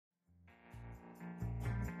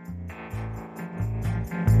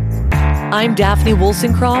I'm Daphne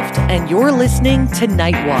Woolsoncroft, and you're listening to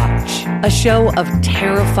Night Watch, a show of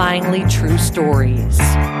terrifyingly true stories.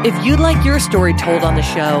 If you'd like your story told on the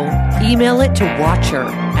show, email it to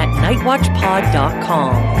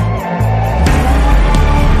watcher@nightwatchpod.com.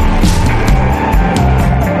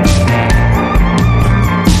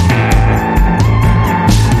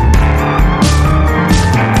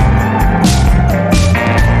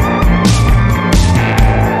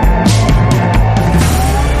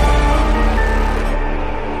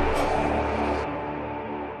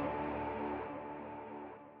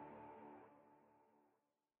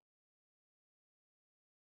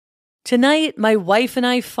 Tonight, my wife and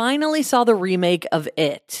I finally saw the remake of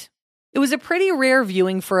It. It was a pretty rare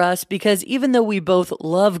viewing for us because even though we both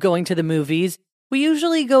love going to the movies, we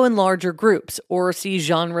usually go in larger groups or see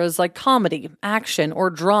genres like comedy, action, or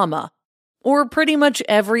drama, or pretty much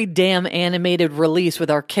every damn animated release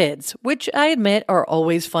with our kids, which I admit are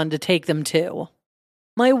always fun to take them to.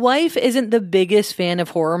 My wife isn't the biggest fan of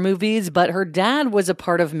horror movies, but her dad was a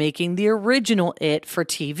part of making the original It for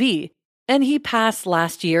TV. And he passed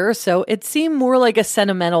last year, so it seemed more like a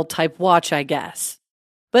sentimental type watch, I guess.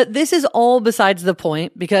 But this is all besides the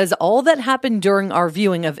point, because all that happened during our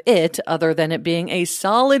viewing of It, other than it being a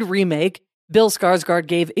solid remake, Bill Skarsgård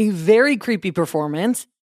gave a very creepy performance.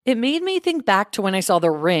 It made me think back to when I saw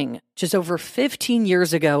The Ring, just over 15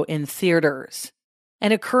 years ago in theaters.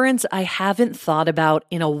 An occurrence I haven't thought about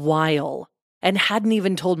in a while, and hadn't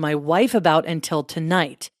even told my wife about until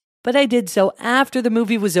tonight. But I did so after the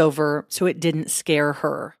movie was over, so it didn't scare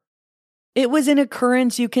her. It was an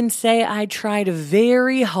occurrence you can say I tried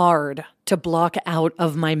very hard to block out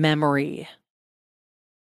of my memory.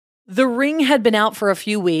 The Ring had been out for a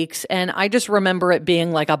few weeks, and I just remember it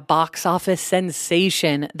being like a box office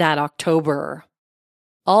sensation that October.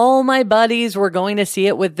 All my buddies were going to see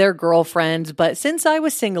it with their girlfriends, but since I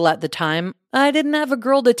was single at the time, I didn't have a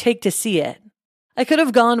girl to take to see it. I could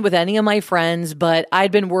have gone with any of my friends, but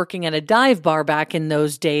I'd been working at a dive bar back in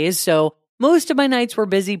those days, so most of my nights were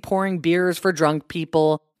busy pouring beers for drunk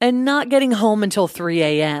people and not getting home until 3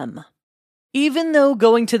 a.m. Even though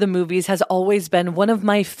going to the movies has always been one of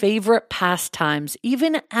my favorite pastimes,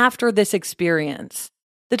 even after this experience,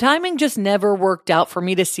 the timing just never worked out for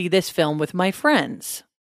me to see this film with my friends.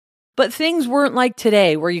 But things weren't like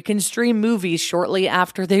today, where you can stream movies shortly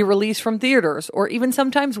after they release from theaters, or even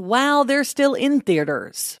sometimes while they're still in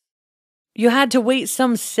theaters. You had to wait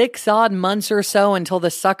some 6 odd months or so until the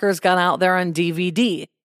suckers got out there on DVD,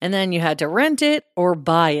 and then you had to rent it or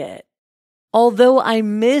buy it. Although I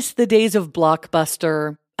miss the days of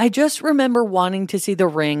Blockbuster, I just remember wanting to see The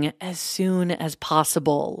Ring as soon as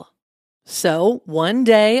possible. So, one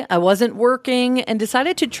day, I wasn't working and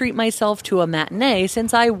decided to treat myself to a matinee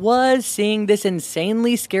since I was seeing this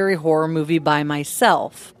insanely scary horror movie by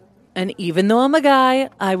myself. And even though I'm a guy,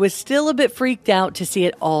 I was still a bit freaked out to see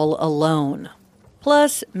it all alone.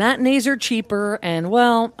 Plus, matinees are cheaper and,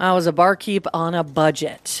 well, I was a barkeep on a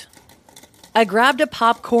budget. I grabbed a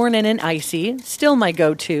popcorn and an icy, still my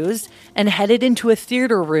go-tos, and headed into a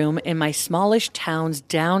theater room in my smallish town's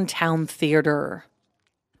downtown theater.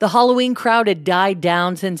 The Halloween crowd had died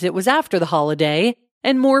down since it was after the holiday,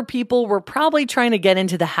 and more people were probably trying to get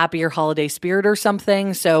into the happier holiday spirit or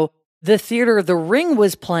something, so the theater The Ring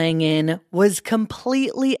was playing in was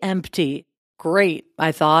completely empty. Great,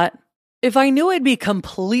 I thought. If I knew I'd be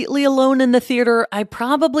completely alone in the theater, I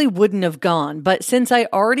probably wouldn't have gone, but since I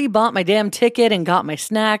already bought my damn ticket and got my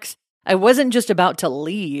snacks, I wasn't just about to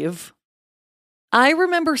leave. I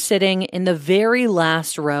remember sitting in the very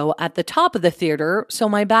last row at the top of the theater, so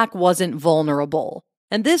my back wasn't vulnerable.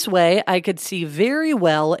 And this way, I could see very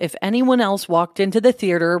well if anyone else walked into the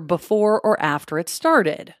theater before or after it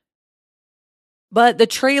started. But the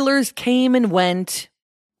trailers came and went,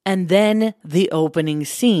 and then the opening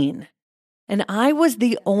scene. And I was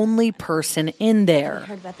the only person in there. You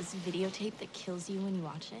heard about this videotape that kills you when you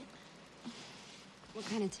watch it? What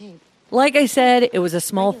kind of tape? Like I said, it was a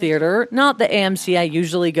small theater, not the AMC I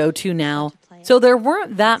usually go to now, so there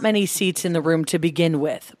weren't that many seats in the room to begin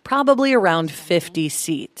with, probably around 50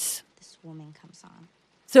 seats.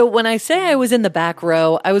 So when I say I was in the back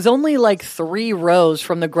row, I was only like 3 rows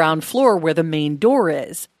from the ground floor where the main door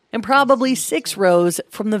is, and probably 6 rows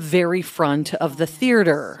from the very front of the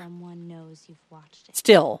theater.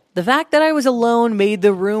 Still, the fact that I was alone made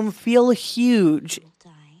the room feel huge.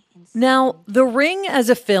 Now, The Ring as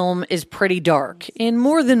a film is pretty dark. In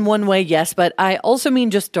more than one way, yes, but I also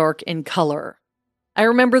mean just dark in color. I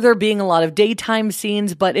remember there being a lot of daytime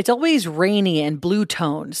scenes, but it's always rainy and blue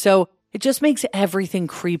toned, so it just makes everything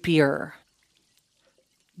creepier.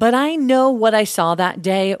 But I know what I saw that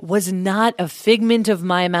day was not a figment of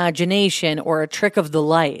my imagination or a trick of the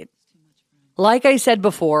light. Like I said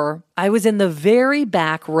before, I was in the very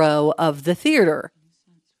back row of the theater,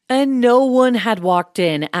 and no one had walked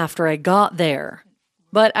in after I got there.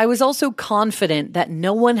 But I was also confident that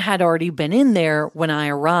no one had already been in there when I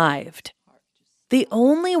arrived. The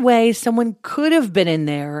only way someone could have been in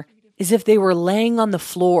there is if they were laying on the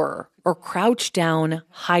floor or crouched down,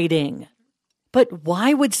 hiding. But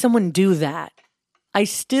why would someone do that? I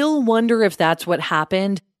still wonder if that's what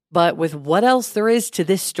happened, but with what else there is to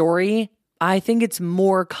this story, I think it's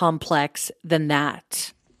more complex than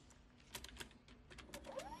that.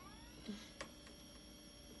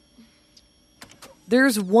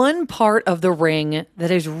 There's one part of the ring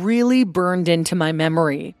that is really burned into my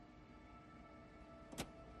memory.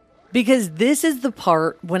 Because this is the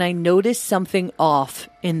part when I noticed something off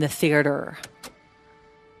in the theater.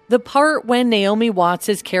 The part when Naomi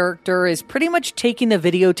Watts' character is pretty much taking the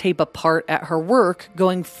videotape apart at her work,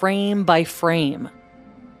 going frame by frame.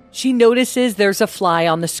 She notices there's a fly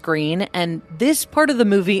on the screen, and this part of the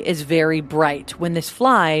movie is very bright when this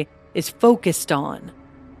fly is focused on.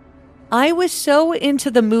 I was so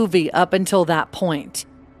into the movie up until that point,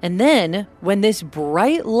 and then when this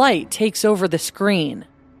bright light takes over the screen,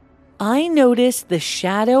 I noticed the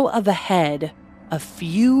shadow of a head a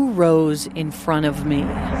few rows in front of me.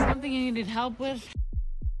 Something you needed help with?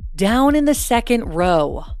 Down in the second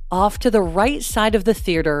row, off to the right side of the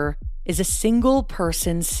theater, is a single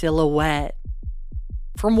person silhouette.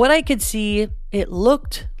 From what I could see, it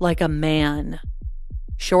looked like a man.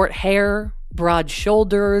 Short hair, broad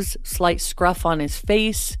shoulders, slight scruff on his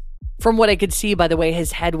face. From what I could see, by the way,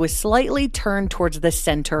 his head was slightly turned towards the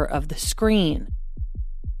center of the screen.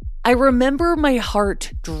 I remember my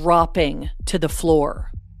heart dropping to the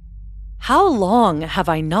floor. How long have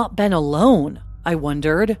I not been alone? I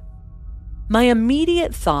wondered. My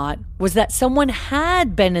immediate thought was that someone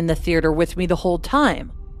had been in the theater with me the whole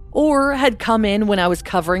time, or had come in when I was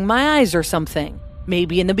covering my eyes or something,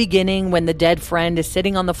 maybe in the beginning when the dead friend is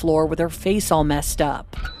sitting on the floor with her face all messed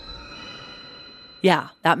up. Yeah,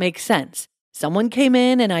 that makes sense. Someone came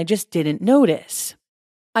in and I just didn't notice.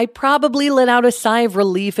 I probably let out a sigh of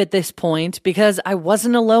relief at this point because I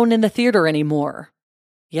wasn't alone in the theater anymore.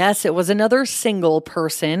 Yes, it was another single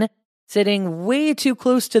person, sitting way too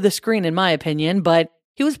close to the screen in my opinion, but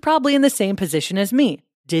he was probably in the same position as me.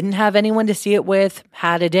 Didn't have anyone to see it with,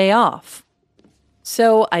 had a day off.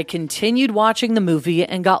 So I continued watching the movie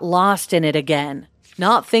and got lost in it again,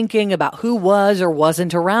 not thinking about who was or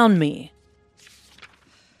wasn't around me.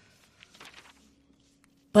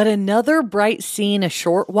 But another bright scene a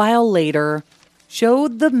short while later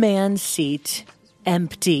showed the man's seat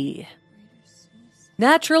empty.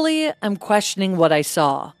 Naturally, I'm questioning what I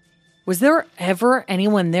saw. Was there ever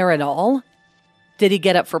anyone there at all? Did he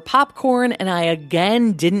get up for popcorn and I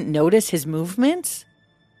again didn't notice his movements?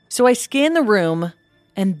 So I scan the room,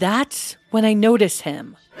 and that's when I notice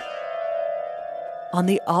him. On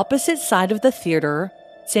the opposite side of the theater,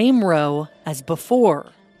 same row as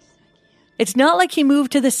before. It's not like he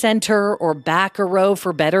moved to the center or back a row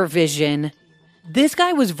for better vision. This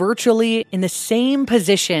guy was virtually in the same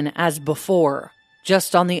position as before,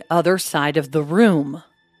 just on the other side of the room.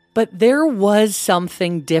 But there was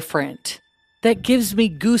something different that gives me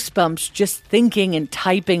goosebumps just thinking and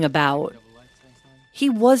typing about. He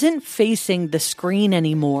wasn't facing the screen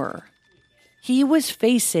anymore. He was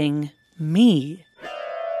facing me.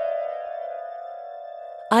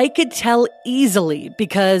 I could tell easily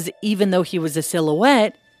because even though he was a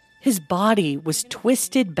silhouette, his body was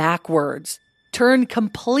twisted backwards, turned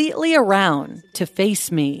completely around to face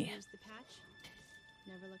me.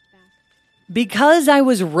 Because I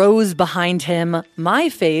was rows behind him, my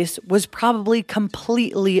face was probably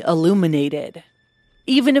completely illuminated.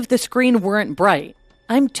 Even if the screen weren't bright,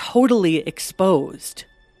 I'm totally exposed.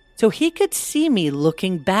 So he could see me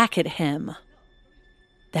looking back at him.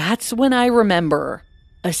 That's when I remember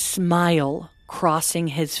a smile crossing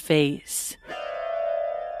his face.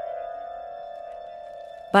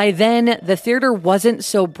 By then, the theater wasn't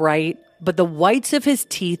so bright, but the whites of his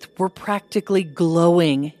teeth were practically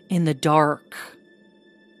glowing in the dark.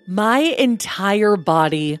 My entire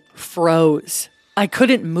body froze. I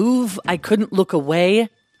couldn't move. I couldn't look away.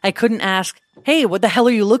 I couldn't ask, "Hey, what the hell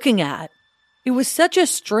are you looking at?" It was such a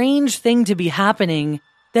strange thing to be happening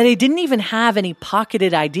that I didn't even have any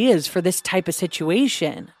pocketed ideas for this type of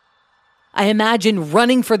situation. I imagined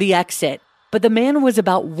running for the exit, but the man was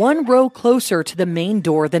about one row closer to the main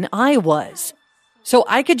door than I was. So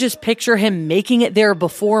I could just picture him making it there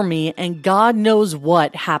before me and God knows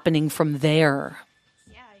what happening from there.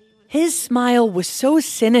 His smile was so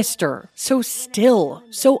sinister, so still,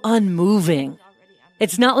 so unmoving.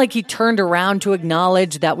 It's not like he turned around to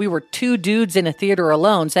acknowledge that we were two dudes in a theater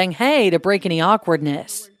alone saying, hey, to break any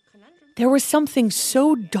awkwardness. There was something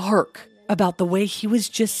so dark about the way he was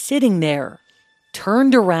just sitting there,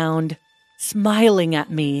 turned around, smiling at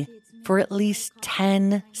me for at least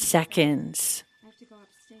 10 seconds.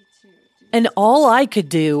 And all I could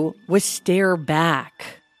do was stare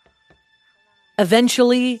back.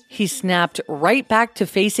 Eventually, he snapped right back to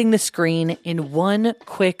facing the screen in one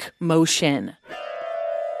quick motion.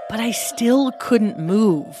 But I still couldn't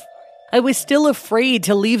move. I was still afraid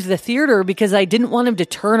to leave the theater because I didn't want him to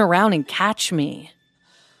turn around and catch me.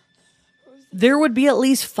 There would be at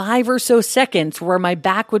least 5 or so seconds where my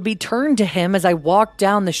back would be turned to him as I walked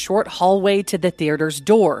down the short hallway to the theater's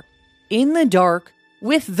door, in the dark,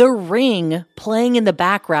 with The Ring playing in the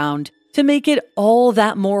background to make it all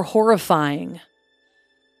that more horrifying.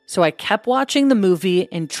 So I kept watching the movie,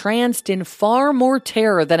 entranced in far more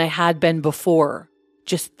terror than I had been before,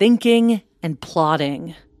 just thinking and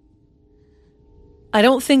plotting. I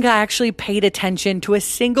don't think I actually paid attention to a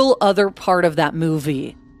single other part of that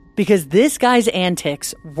movie, because this guy's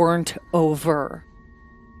antics weren't over.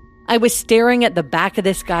 I was staring at the back of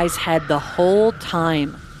this guy's head the whole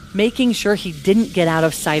time, making sure he didn't get out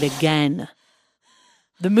of sight again.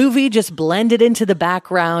 The movie just blended into the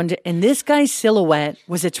background, and this guy's silhouette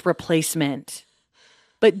was its replacement.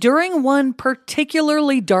 But during one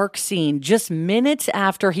particularly dark scene, just minutes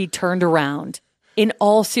after he turned around, in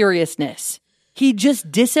all seriousness, he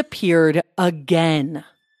just disappeared again.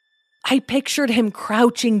 I pictured him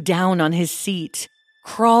crouching down on his seat,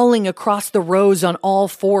 crawling across the rows on all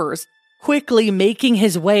fours, quickly making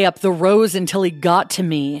his way up the rows until he got to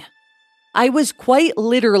me. I was quite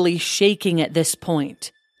literally shaking at this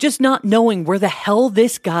point, just not knowing where the hell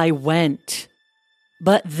this guy went.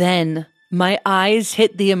 But then, my eyes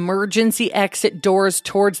hit the emergency exit doors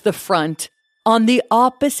towards the front, on the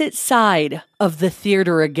opposite side of the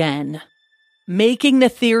theater again, making the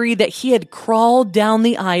theory that he had crawled down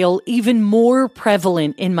the aisle even more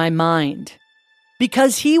prevalent in my mind.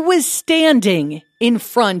 Because he was standing in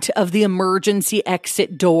front of the emergency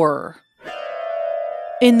exit door.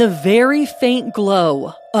 In the very faint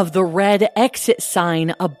glow of the red exit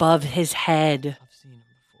sign above his head.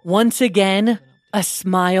 Once again, a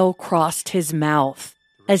smile crossed his mouth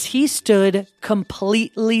as he stood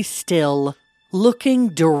completely still, looking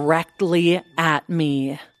directly at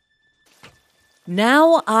me.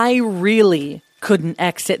 Now I really couldn't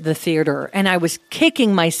exit the theater, and I was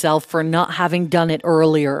kicking myself for not having done it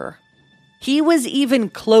earlier. He was even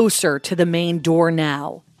closer to the main door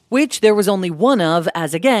now, which there was only one of,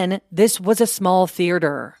 as again, this was a small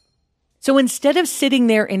theater. So instead of sitting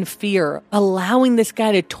there in fear, allowing this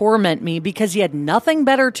guy to torment me because he had nothing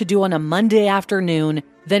better to do on a Monday afternoon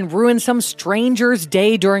than ruin some stranger's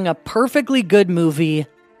day during a perfectly good movie,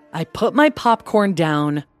 I put my popcorn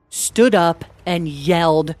down, stood up, and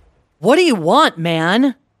yelled, "What do you want,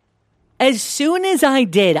 man?" As soon as I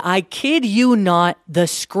did, I kid you not, the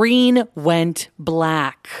screen went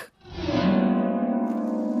black.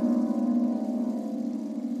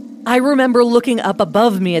 I remember looking up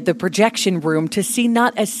above me at the projection room to see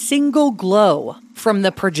not a single glow from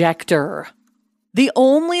the projector. The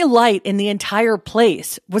only light in the entire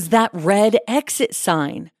place was that red exit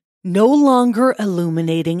sign, no longer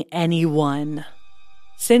illuminating anyone.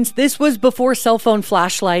 Since this was before cell phone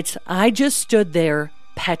flashlights, I just stood there,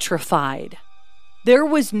 petrified. There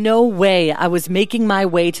was no way I was making my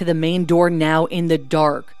way to the main door now in the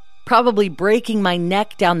dark, probably breaking my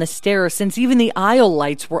neck down the stairs since even the aisle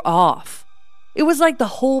lights were off. It was like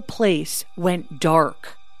the whole place went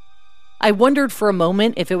dark. I wondered for a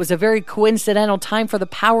moment if it was a very coincidental time for the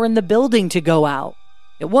power in the building to go out.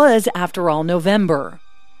 It was, after all, November.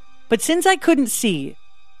 But since I couldn't see,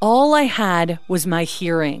 all I had was my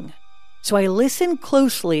hearing. So I listened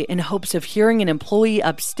closely in hopes of hearing an employee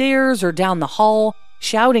upstairs or down the hall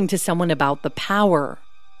shouting to someone about the power.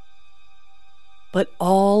 But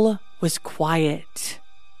all was quiet.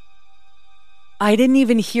 I didn't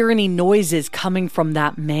even hear any noises coming from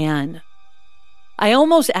that man. I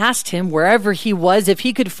almost asked him, wherever he was, if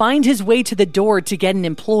he could find his way to the door to get an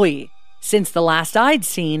employee, since the last I'd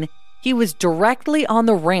seen, he was directly on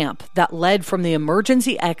the ramp that led from the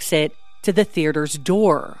emergency exit to the theater's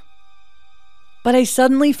door. But I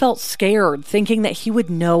suddenly felt scared, thinking that he would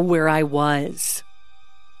know where I was.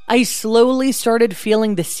 I slowly started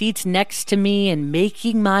feeling the seats next to me and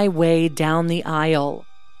making my way down the aisle,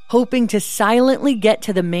 hoping to silently get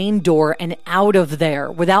to the main door and out of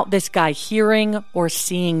there without this guy hearing or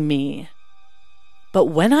seeing me. But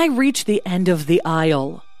when I reached the end of the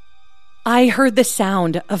aisle, I heard the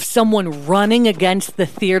sound of someone running against the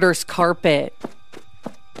theater's carpet.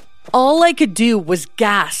 All I could do was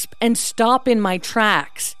gasp and stop in my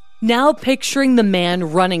tracks, now picturing the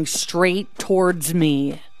man running straight towards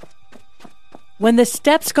me. When the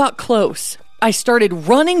steps got close, I started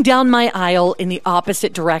running down my aisle in the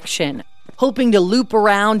opposite direction, hoping to loop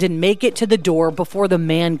around and make it to the door before the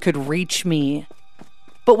man could reach me.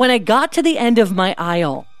 But when I got to the end of my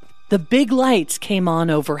aisle, the big lights came on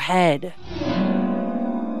overhead.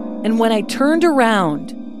 And when I turned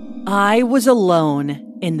around, I was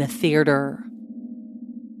alone in the theater.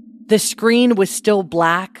 The screen was still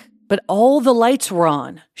black, but all the lights were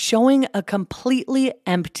on, showing a completely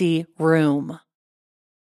empty room.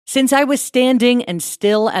 Since I was standing and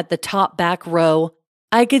still at the top back row,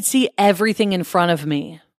 I could see everything in front of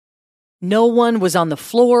me. No one was on the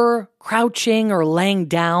floor, crouching, or laying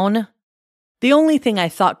down. The only thing I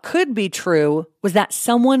thought could be true was that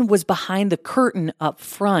someone was behind the curtain up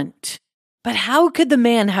front. But how could the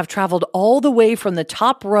man have traveled all the way from the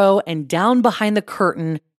top row and down behind the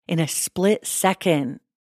curtain in a split second?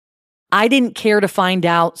 I didn't care to find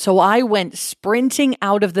out, so I went sprinting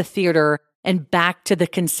out of the theater and back to the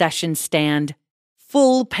concession stand,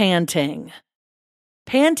 full panting.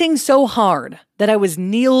 Panting so hard that I was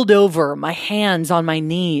kneeled over, my hands on my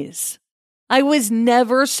knees. I was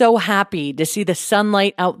never so happy to see the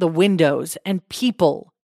sunlight out the windows and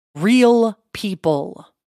people, real people.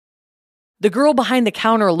 The girl behind the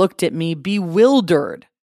counter looked at me, bewildered.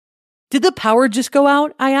 "Did the power just go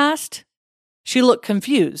out?" I asked. She looked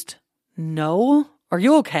confused. "No, are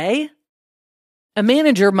you okay?" A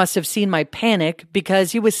manager must have seen my panic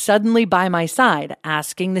because he was suddenly by my side,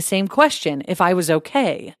 asking the same question, if I was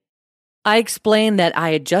okay. I explained that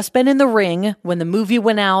I had just been in the ring when the movie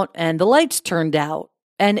went out and the lights turned out,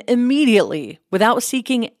 and immediately, without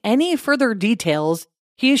seeking any further details,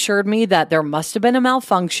 he assured me that there must have been a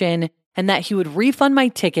malfunction and that he would refund my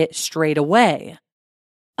ticket straight away.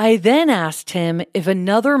 I then asked him if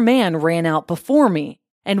another man ran out before me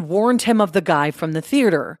and warned him of the guy from the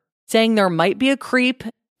theater, saying there might be a creep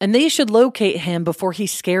and they should locate him before he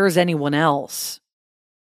scares anyone else.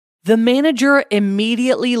 The manager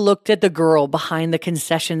immediately looked at the girl behind the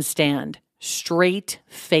concession stand,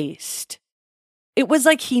 straight-faced. It was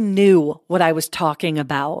like he knew what I was talking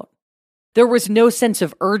about. There was no sense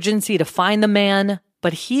of urgency to find the man,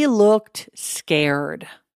 but he looked scared.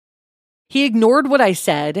 He ignored what I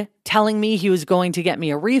said, telling me he was going to get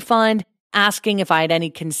me a refund, asking if I had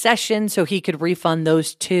any concessions so he could refund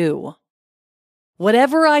those too.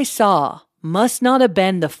 Whatever I saw must not have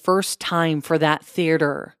been the first time for that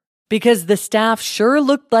theater, because the staff sure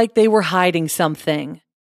looked like they were hiding something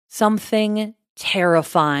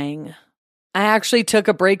terrifying. I actually took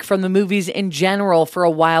a break from the movies in general for a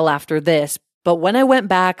while after this, but when I went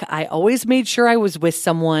back, I always made sure I was with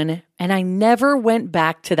someone, and I never went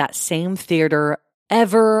back to that same theater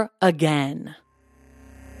ever again.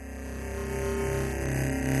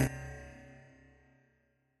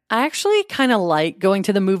 I actually kind of like going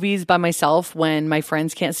to the movies by myself when my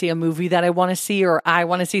friends can't see a movie that I want to see or I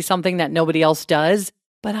want to see something that nobody else does,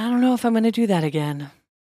 but I don't know if I'm going to do that again.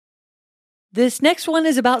 This next one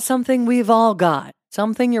is about something we've all got,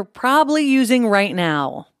 something you're probably using right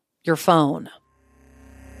now, your phone.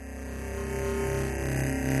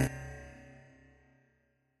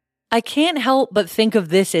 I can't help but think of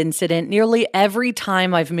this incident nearly every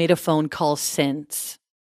time I've made a phone call since.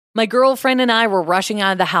 My girlfriend and I were rushing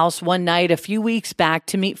out of the house one night a few weeks back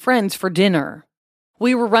to meet friends for dinner.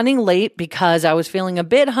 We were running late because I was feeling a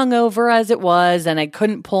bit hungover as it was and I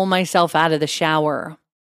couldn't pull myself out of the shower.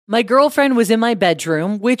 My girlfriend was in my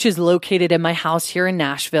bedroom, which is located in my house here in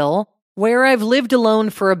Nashville, where I've lived alone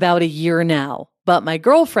for about a year now. But my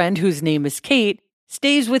girlfriend, whose name is Kate,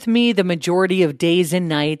 stays with me the majority of days and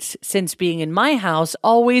nights since being in my house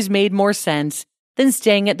always made more sense than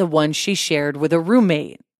staying at the one she shared with a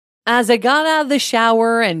roommate. As I got out of the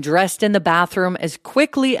shower and dressed in the bathroom as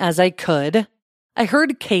quickly as I could, I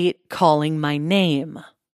heard Kate calling my name.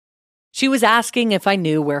 She was asking if I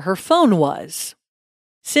knew where her phone was.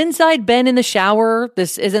 Since I'd been in the shower,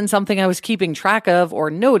 this isn't something I was keeping track of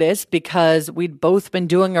or noticed because we'd both been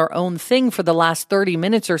doing our own thing for the last 30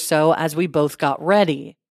 minutes or so as we both got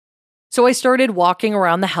ready. So I started walking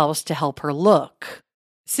around the house to help her look.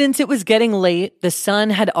 Since it was getting late, the sun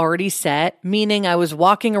had already set, meaning I was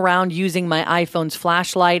walking around using my iPhone's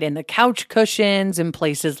flashlight in the couch cushions and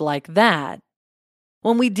places like that.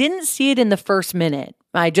 When we didn't see it in the first minute,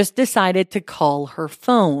 I just decided to call her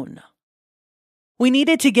phone. We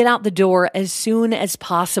needed to get out the door as soon as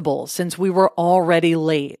possible since we were already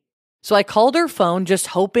late. So I called her phone just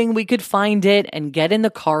hoping we could find it and get in the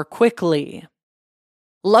car quickly.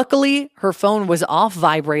 Luckily, her phone was off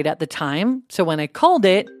vibrate at the time, so when I called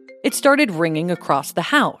it, it started ringing across the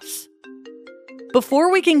house.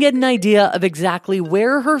 Before we can get an idea of exactly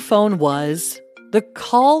where her phone was, the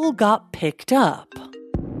call got picked up.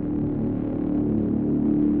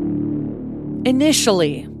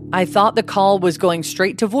 Initially, I thought the call was going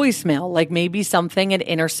straight to voicemail, like maybe something had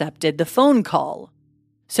intercepted the phone call.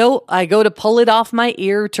 So I go to pull it off my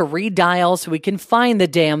ear to redial so we can find the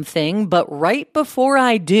damn thing, but right before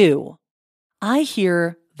I do, I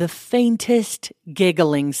hear the faintest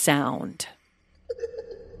giggling sound.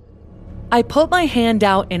 I put my hand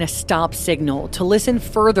out in a stop signal to listen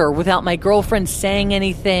further without my girlfriend saying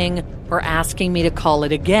anything or asking me to call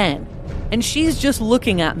it again, and she's just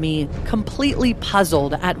looking at me, completely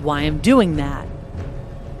puzzled at why I'm doing that.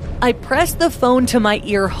 I press the phone to my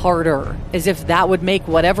ear harder, as if that would make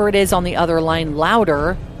whatever it is on the other line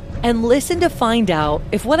louder, and listen to find out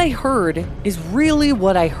if what I heard is really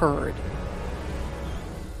what I heard.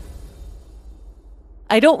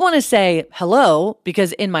 I don't want to say hello,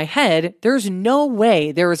 because in my head, there's no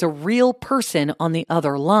way there is a real person on the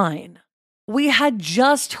other line. We had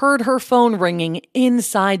just heard her phone ringing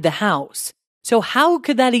inside the house, so how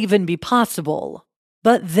could that even be possible?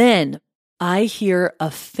 But then, I hear a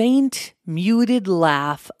faint, muted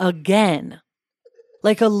laugh again,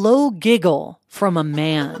 like a low giggle from a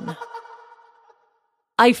man.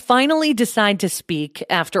 I finally decide to speak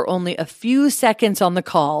after only a few seconds on the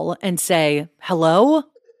call and say, "Hello?"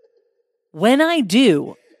 When I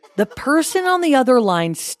do, the person on the other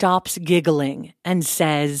line stops giggling and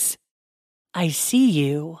says, "I see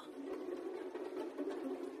you."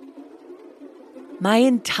 My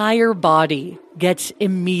entire body gets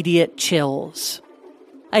immediate chills.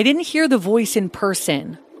 I didn't hear the voice in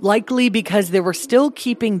person, likely because they were still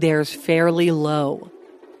keeping theirs fairly low.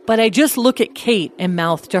 But I just look at Kate and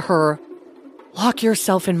mouth to her, "Lock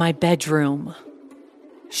yourself in my bedroom."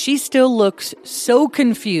 She still looks so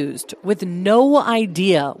confused with no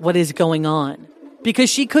idea what is going on because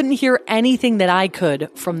she couldn't hear anything that I could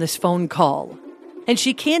from this phone call. And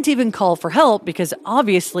she can't even call for help because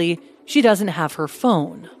obviously she doesn't have her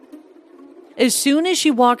phone. As soon as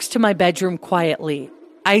she walks to my bedroom quietly,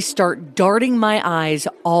 I start darting my eyes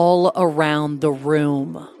all around the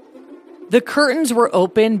room. The curtains were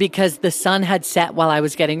open because the sun had set while I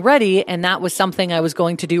was getting ready, and that was something I was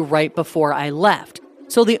going to do right before I left.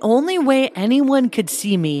 So the only way anyone could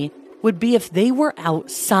see me would be if they were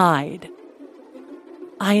outside.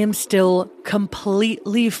 I am still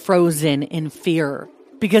completely frozen in fear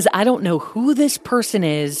because I don't know who this person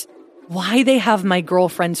is, why they have my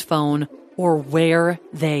girlfriend's phone, or where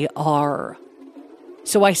they are.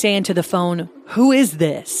 So I say into the phone, "Who is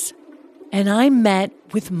this?" And I'm met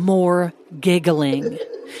with more giggling,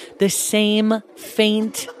 the same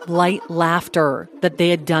faint, light laughter that they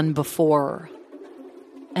had done before.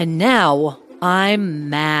 And now I'm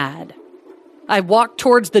mad. I walk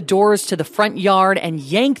towards the doors to the front yard and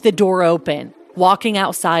yank the door open, walking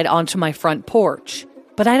outside onto my front porch,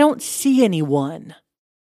 but I don't see anyone.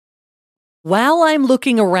 While I'm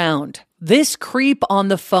looking around, this creep on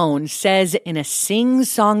the phone says in a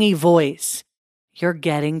sing-songy voice, "You're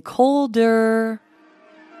getting colder."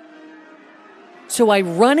 So I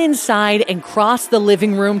run inside and cross the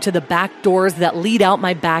living room to the back doors that lead out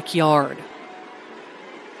my backyard.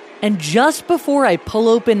 And just before I pull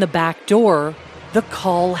open the back door, the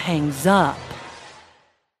call hangs up.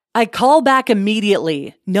 I call back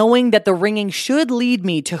immediately, knowing that the ringing should lead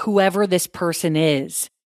me to whoever this person is.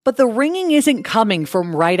 But the ringing isn't coming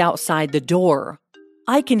from right outside the door.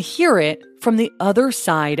 I can hear it from the other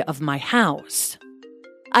side of my house.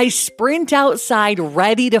 I sprint outside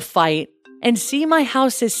ready to fight and see my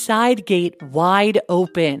house's side gate wide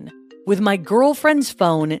open, with my girlfriend's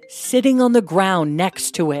phone sitting on the ground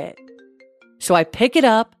next to it. So I pick it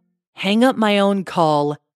up, hang up my own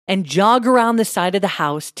call, and jog around the side of the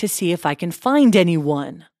house to see if I can find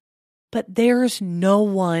anyone. But there's no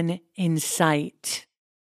one in sight.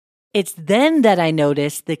 It's then that I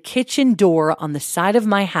notice the kitchen door on the side of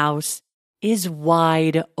my house is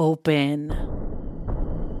wide open.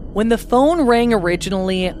 When the phone rang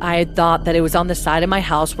originally, I had thought that it was on the side of my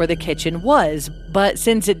house where the kitchen was, but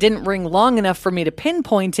since it didn't ring long enough for me to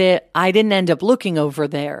pinpoint it, I didn't end up looking over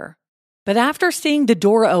there. But after seeing the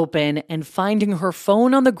door open and finding her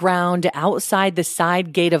phone on the ground outside the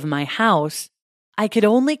side gate of my house, I could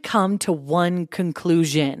only come to one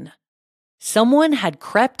conclusion. Someone had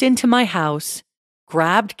crept into my house,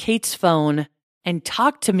 grabbed Kate's phone, and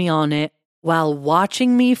talked to me on it while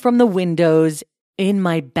watching me from the windows in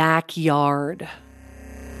my backyard.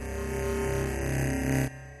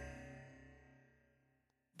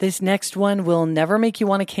 this next one will never make you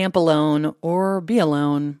want to camp alone or be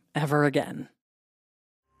alone ever again.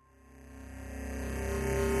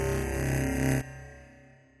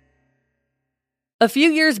 A few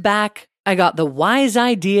years back, I got the wise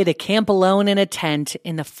idea to camp alone in a tent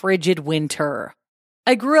in the frigid winter.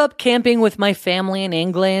 I grew up camping with my family in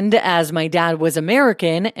England as my dad was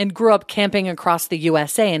American and grew up camping across the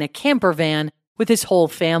USA in a camper van with his whole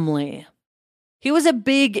family. He was a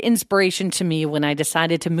big inspiration to me when I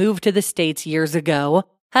decided to move to the States years ago,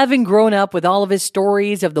 having grown up with all of his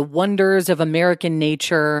stories of the wonders of American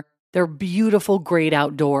nature, their beautiful great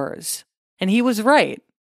outdoors. And he was right.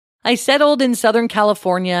 I settled in Southern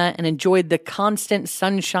California and enjoyed the constant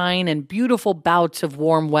sunshine and beautiful bouts of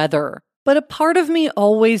warm weather. But a part of me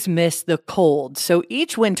always missed the cold, so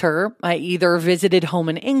each winter I either visited home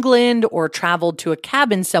in England or traveled to a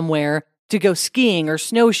cabin somewhere to go skiing or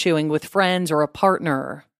snowshoeing with friends or a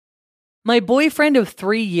partner. My boyfriend of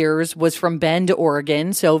 3 years was from Bend,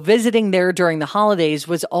 Oregon, so visiting there during the holidays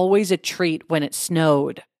was always a treat when it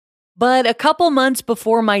snowed. But a couple months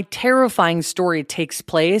before my terrifying story takes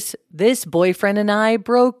place, this boyfriend and I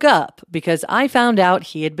broke up because I found out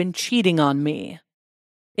he had been cheating on me.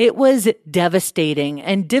 It was devastating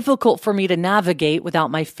and difficult for me to navigate without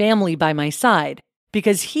my family by my side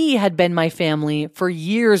because he had been my family for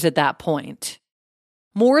years at that point.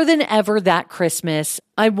 More than ever that Christmas,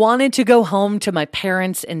 I wanted to go home to my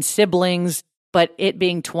parents and siblings, but it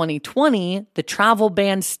being 2020, the travel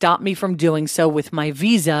ban stopped me from doing so with my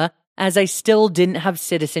visa, as I still didn't have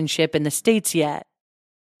citizenship in the States yet.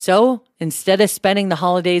 So, instead of spending the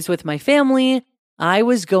holidays with my family, I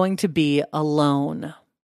was going to be alone.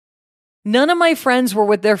 None of my friends were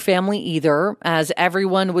with their family either, as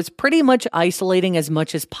everyone was pretty much isolating as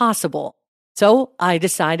much as possible. So, I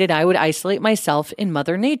decided I would isolate myself in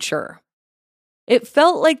Mother Nature. It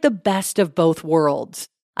felt like the best of both worlds.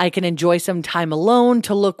 I can enjoy some time alone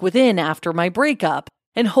to look within after my breakup,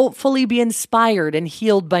 and hopefully be inspired and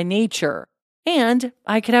healed by nature. And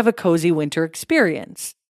I could have a cozy winter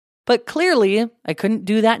experience. But clearly, I couldn't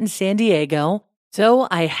do that in San Diego, so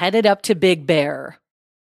I headed up to Big Bear.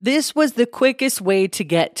 This was the quickest way to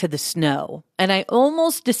get to the snow, and I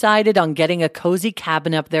almost decided on getting a cozy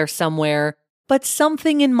cabin up there somewhere, but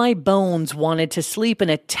something in my bones wanted to sleep in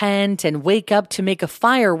a tent and wake up to make a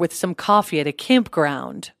fire with some coffee at a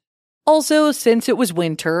campground. Also, since it was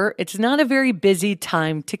winter, it's not a very busy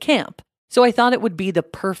time to camp, so I thought it would be the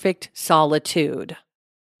perfect solitude.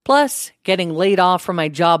 Plus, getting laid off from my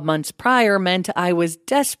job months prior meant I was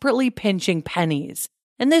desperately pinching pennies,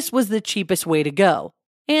 and this was the cheapest way to go,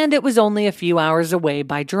 and it was only a few hours away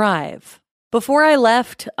by drive. Before I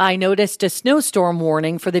left, I noticed a snowstorm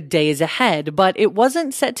warning for the days ahead, but it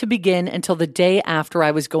wasn't set to begin until the day after I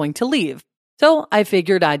was going to leave, so I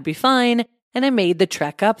figured I'd be fine, and I made the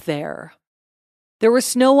trek up there. There was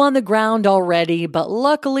snow on the ground already, but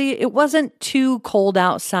luckily it wasn't too cold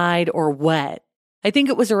outside or wet. I think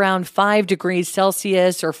it was around 5 degrees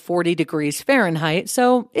Celsius or 40 degrees Fahrenheit,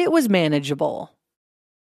 so it was manageable.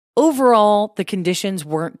 Overall, the conditions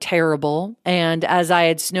weren't terrible, and as I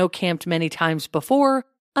had snow camped many times before,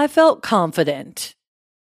 I felt confident.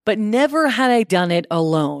 But never had I done it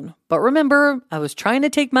alone. But remember, I was trying to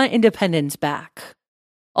take my independence back.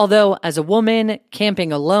 Although, as a woman,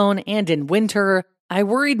 camping alone and in winter, I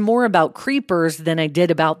worried more about creepers than I did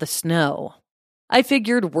about the snow. I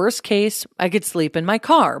figured worst case, I could sleep in my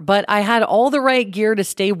car, but I had all the right gear to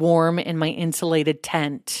stay warm in my insulated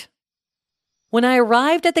tent. When I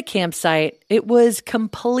arrived at the campsite, it was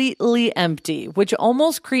completely empty, which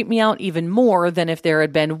almost creeped me out even more than if there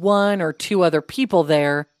had been 1 or 2 other people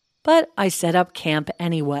there, but I set up camp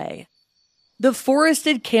anyway. The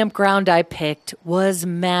forested campground I picked was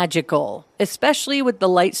magical, especially with the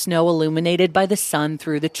light snow illuminated by the sun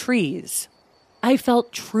through the trees. I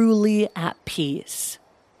felt truly at peace.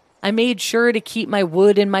 I made sure to keep my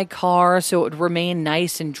wood in my car so it would remain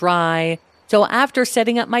nice and dry, so after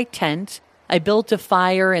setting up my tent, I built a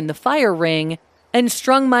fire in the fire ring and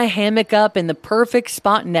strung my hammock up in the perfect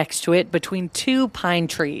spot next to it between 2 pine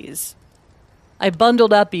trees. I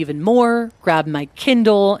bundled up even more, grabbed my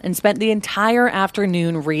Kindle, and spent the entire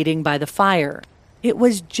afternoon reading by the fire. It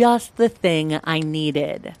was just the thing I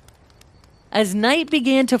needed. As night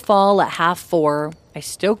began to fall at 3:30, I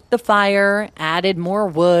stoked the fire, added more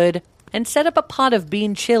wood, and set up a pot of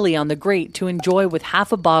bean chili on the grate to enjoy with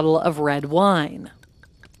half a bottle of red wine.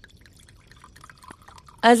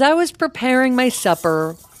 As I was preparing my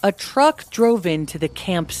supper, a truck drove into the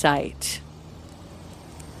campsite.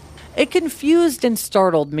 It confused and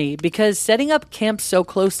startled me because setting up camp so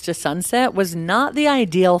close to sunset was not the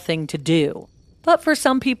ideal thing to do. But for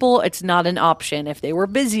some people, it's not an option if they were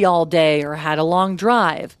busy all day or had a long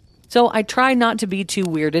drive. So I try not to be too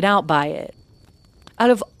weirded out by it. Out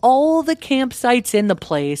of all the campsites in the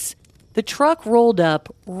place, the truck rolled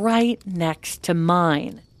up right next to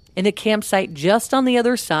mine, in a campsite just on the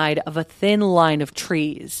other side of a thin line of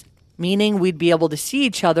trees, meaning we'd be able to see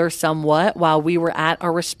each other somewhat while we were at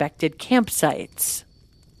our respected campsites.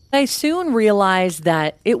 I soon realized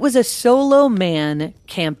that it was a solo man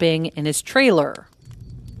camping in his trailer.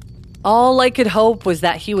 All I could hope was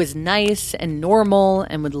that he was nice and normal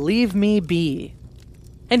and would leave me be.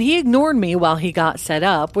 And he ignored me while he got set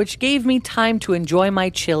up, which gave me time to enjoy my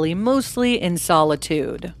chili mostly in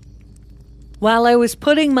solitude. While I was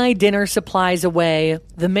putting my dinner supplies away,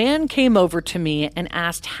 the man came over to me and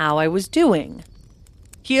asked how I was doing.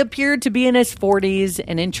 He appeared to be in his 40s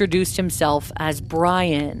and introduced himself as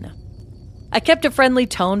Brian. I kept a friendly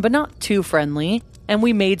tone, but not too friendly, and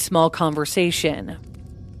we made small conversation.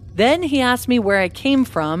 Then he asked me where I came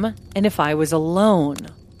from and if I was alone.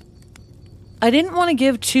 I didn't want to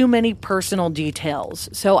give too many personal details,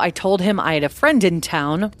 so I told him I had a friend in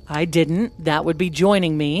town, I didn't, that would be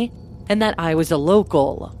joining me, and that I was a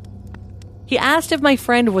local. He asked if my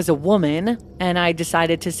friend was a woman, and I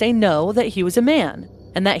decided to say no, that he was a man,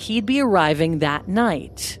 and that he'd be arriving that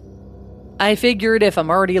night. I figured if I'm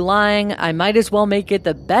already lying, I might as well make it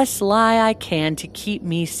the best lie I can to keep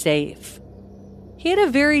me safe. He had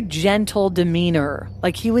a very gentle demeanor,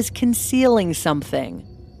 like he was concealing something,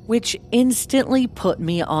 which instantly put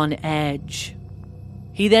me on edge.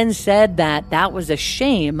 He then said that was a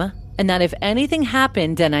shame, and that if anything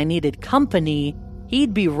happened and I needed company,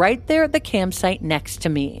 he'd be right there at the campsite next to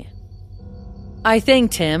me. I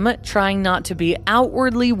thanked him, trying not to be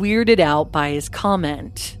outwardly weirded out by his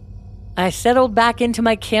comment. I settled back into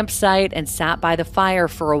my campsite and sat by the fire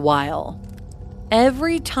for a while.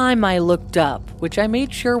 Every time I looked up, which I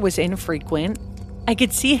made sure was infrequent, I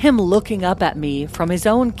could see him looking up at me from his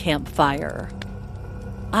own campfire.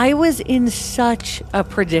 I was in such a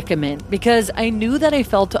predicament because I knew that I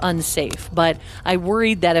felt unsafe, but I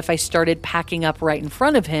worried that if I started packing up right in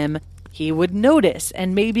front of him, he would notice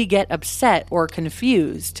and maybe get upset or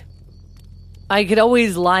confused. I could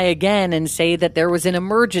always lie again and say that there was an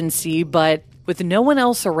emergency, but with no one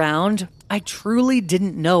else around, I truly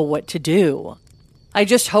didn't know what to do. I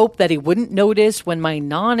just hoped that he wouldn't notice when my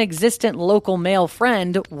non-existent local male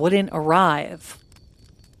friend wouldn't arrive.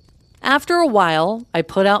 After a while, I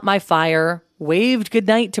put out my fire, waved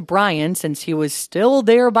goodnight to Brian since he was still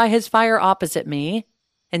there by his fire opposite me,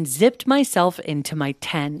 and zipped myself into my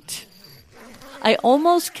tent. I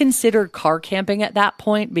almost considered car camping at that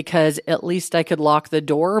point because at least I could lock the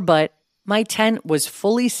door, but my tent was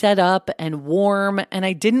fully set up and warm, and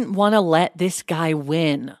I didn't want to let this guy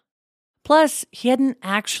win. Plus, he hadn't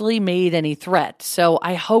actually made any threat, so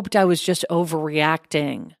I hoped I was just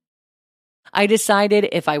overreacting. I decided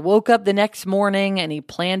if I woke up the next morning and he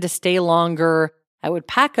planned to stay longer, I would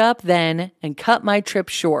pack up then and cut my trip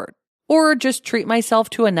short, or just treat myself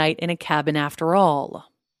to a night in a cabin after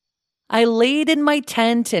all. I laid in my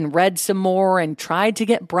tent and read some more and tried to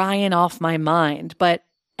get Brian off my mind, but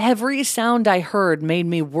every sound I heard made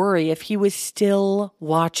me worry if he was still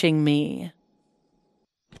watching me.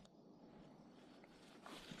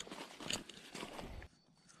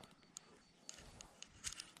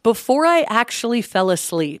 Before I actually fell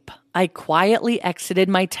asleep, I quietly exited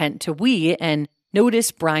my tent to wee and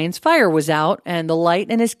noticed Brian's fire was out and the light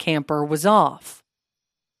in his camper was off.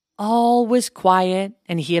 All was quiet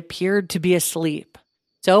and he appeared to be asleep,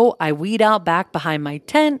 so I weed out back behind my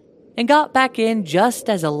tent and got back in just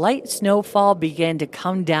as a light snowfall began to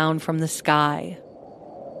come down from the sky.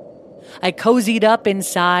 I cozied up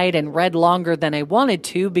inside and read longer than I wanted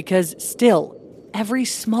to because still, every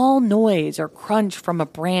small noise or crunch from a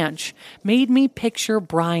branch made me picture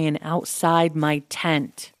Brian outside my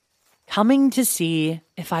tent, coming to see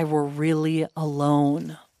if I were really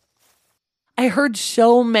alone. I heard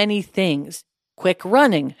so many things. Quick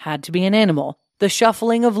running had to be an animal, the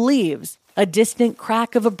shuffling of leaves, a distant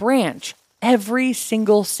crack of a branch. Every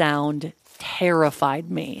single sound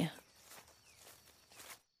terrified me.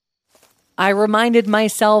 I reminded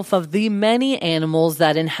myself of the many animals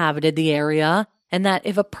that inhabited the area, and that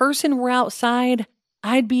if a person were outside,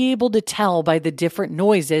 I'd be able to tell by the different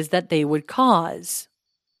noises that they would cause.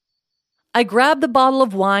 I grabbed the bottle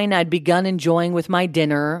of wine I'd begun enjoying with my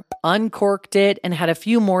dinner, uncorked it, and had a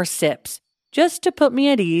few more sips, just to put me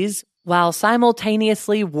at ease, while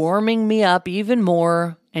simultaneously warming me up even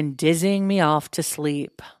more and dizzying me off to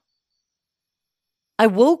sleep. I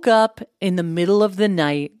woke up in the middle of the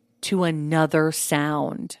night to another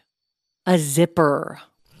sound. A zipper.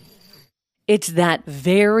 It's that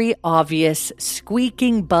very obvious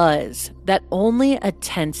squeaking buzz that only a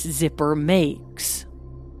tent's zipper makes.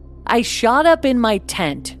 I shot up in my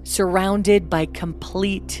tent, surrounded by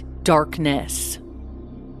complete darkness.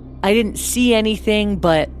 I didn't see anything,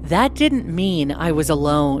 but that didn't mean I was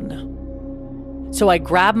alone. So I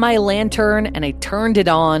grabbed my lantern and I turned it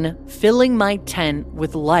on, filling my tent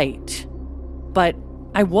with light. But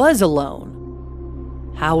I was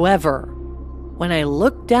alone. However, when I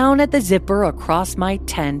looked down at the zipper across my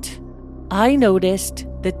tent, I noticed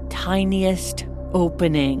the tiniest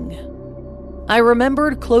opening. I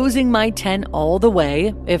remembered closing my tent all the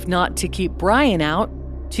way, if not to keep Brian out,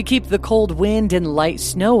 to keep the cold wind and light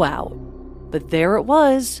snow out. But there it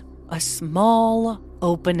was, a small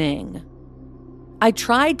opening. I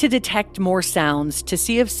tried to detect more sounds to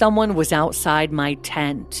see if someone was outside my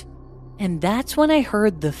tent. And that's when I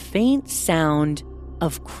heard the faint sound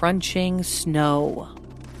of crunching snow.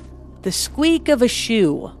 The squeak of a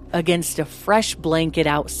shoe against a fresh blanket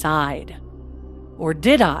outside. Or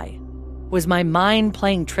did I? Was my mind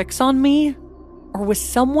playing tricks on me? Or was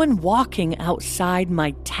someone walking outside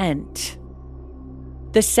my tent?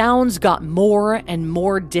 The sounds got more and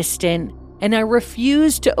more distant, and I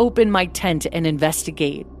refused to open my tent and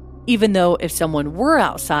investigate, even though if someone were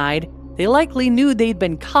outside, they likely knew they'd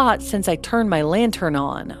been caught since I turned my lantern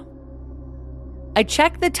on. I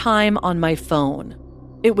checked the time on my phone.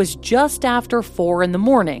 It was just after 4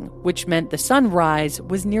 a.m, which meant the sunrise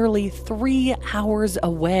was nearly 3 hours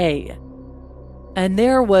away. And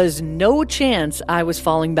there was no chance I was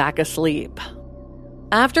falling back asleep.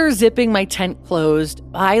 After zipping my tent closed,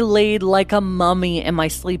 I laid like a mummy in my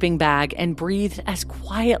sleeping bag and breathed as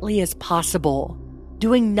quietly as possible,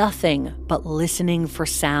 doing nothing but listening for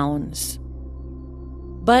sounds.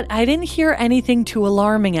 But I didn't hear anything too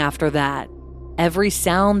alarming after that. Every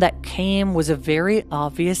sound that came was a very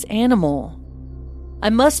obvious animal. I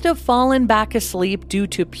must have fallen back asleep due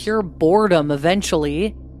to pure boredom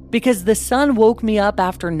eventually, because the sun woke me up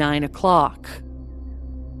after 9 o'clock.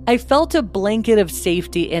 I felt a blanket of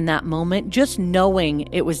safety in that moment just knowing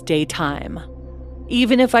it was daytime.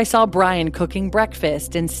 Even if I saw Brian cooking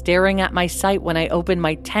breakfast and staring at my sight when I opened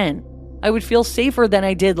my tent, I would feel safer than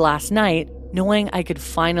I did last night, knowing I could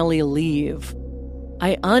finally leave.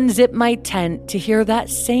 I unzipped my tent to hear that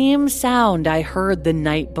same sound I heard the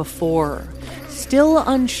night before, still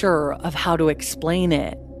unsure of how to explain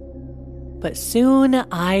it. But soon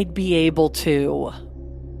I'd be able to.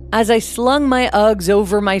 As I slung my Uggs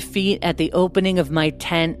over my feet at the opening of my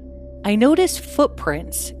tent, I noticed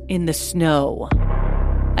footprints in the snow.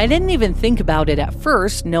 I didn't even think about it at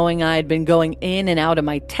first, knowing I'd been going in and out of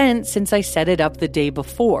my tent since I set it up the day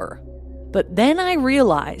before. But then I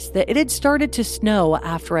realized that it had started to snow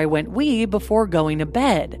after I went wee before going to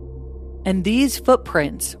bed. And these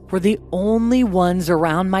footprints were the only ones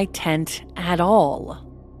around my tent at all.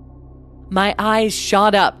 My eyes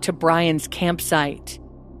shot up to Brian's campsite,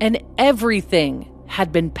 and everything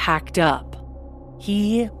had been packed up.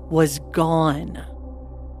 He was gone.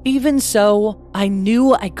 Even so, I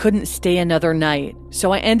knew I couldn't stay another night,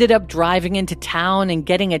 so I ended up driving into town and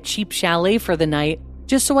getting a cheap chalet for the night,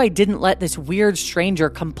 just so I didn't let this weird stranger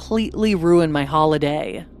completely ruin my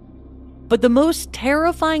holiday. But the most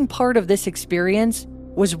terrifying part of this experience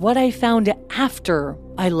was what I found after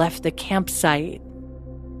I left the campsite.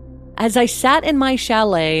 As I sat in my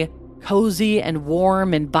chalet, cozy and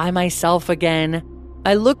warm and by myself again,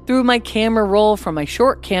 I looked through my camera roll from my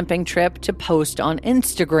short camping trip to post on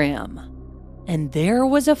Instagram. And there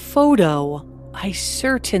was a photo I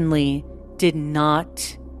certainly did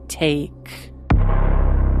not take.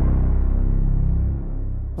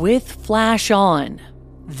 With flash on,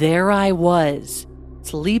 there I was,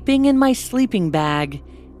 sleeping in my sleeping bag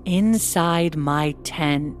inside my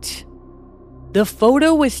tent. The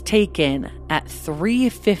photo was taken at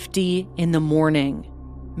 3:50 in the morning,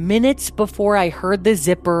 minutes before I heard the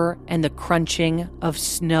zipper and the crunching of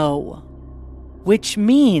snow. Which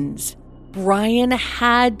means Brian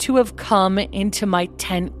had to have come into my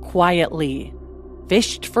tent quietly,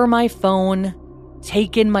 fished for my phone,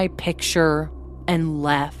 taken my picture, and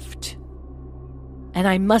left. And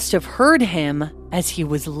I must have heard him as he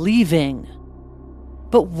was leaving.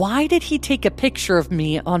 But why did he take a picture of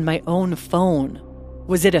me on my own phone?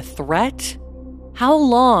 Was it a threat? How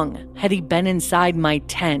long had he been inside my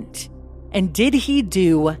tent? And did he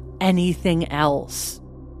do anything else?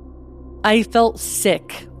 I felt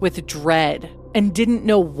sick with dread and didn't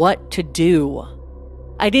know what to do.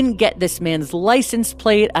 I didn't get this man's license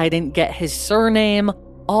plate. I didn't get his surname.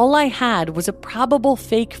 All I had was a probable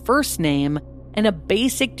fake first name and a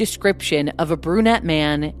basic description of a brunette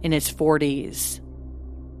man in his 40s.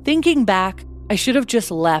 Thinking back, I should have just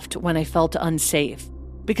left when I felt unsafe,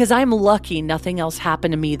 because I'm lucky nothing else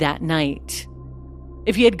happened to me that night.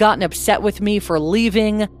 If he had gotten upset with me for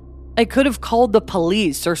leaving, I could have called the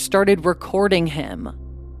police or started recording him.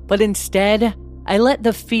 But instead, I let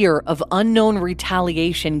the fear of unknown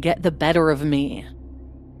retaliation get the better of me.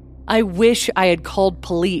 I wish I had called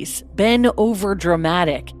police, been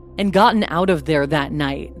overdramatic, and gotten out of there that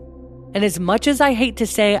night. And as much as I hate to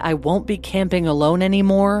say I won't be camping alone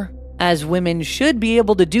anymore, as women should be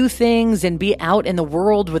able to do things and be out in the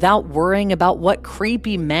world without worrying about what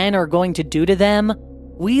creepy men are going to do to them,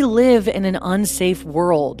 we live in an unsafe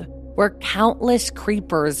world where countless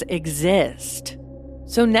creepers exist.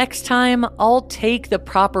 So next time, I'll take the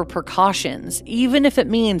proper precautions, even if it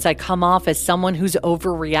means I come off as someone who's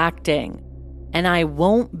overreacting. And I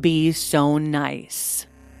won't be so nice.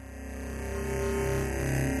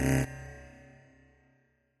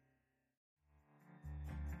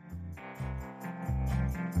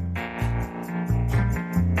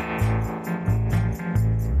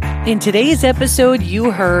 In today's episode,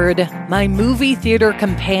 you heard My Movie Theater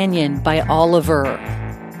Companion by Oliver,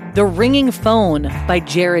 The Ringing Phone by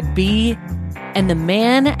Jared B., and The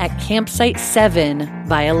Man at Campsite 7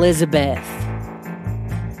 by Elizabeth.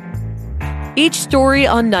 Each story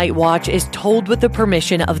on Night Watch is told with the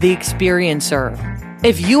permission of the experiencer.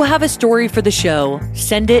 If you have a story for the show,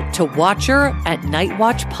 send it to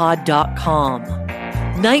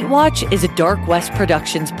watcher@nightwatchpod.com. Night Watch is a Dark West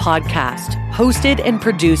Productions podcast, hosted and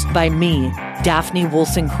produced by me, Daphne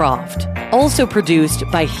Woolson-Croft. Also produced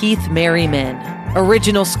by Heath Merriman.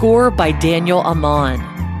 Original score by Daniel Amon.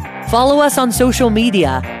 Follow us on social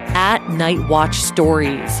media @Night Watch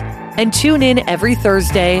Stories. And tune in every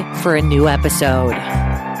Thursday for a new episode.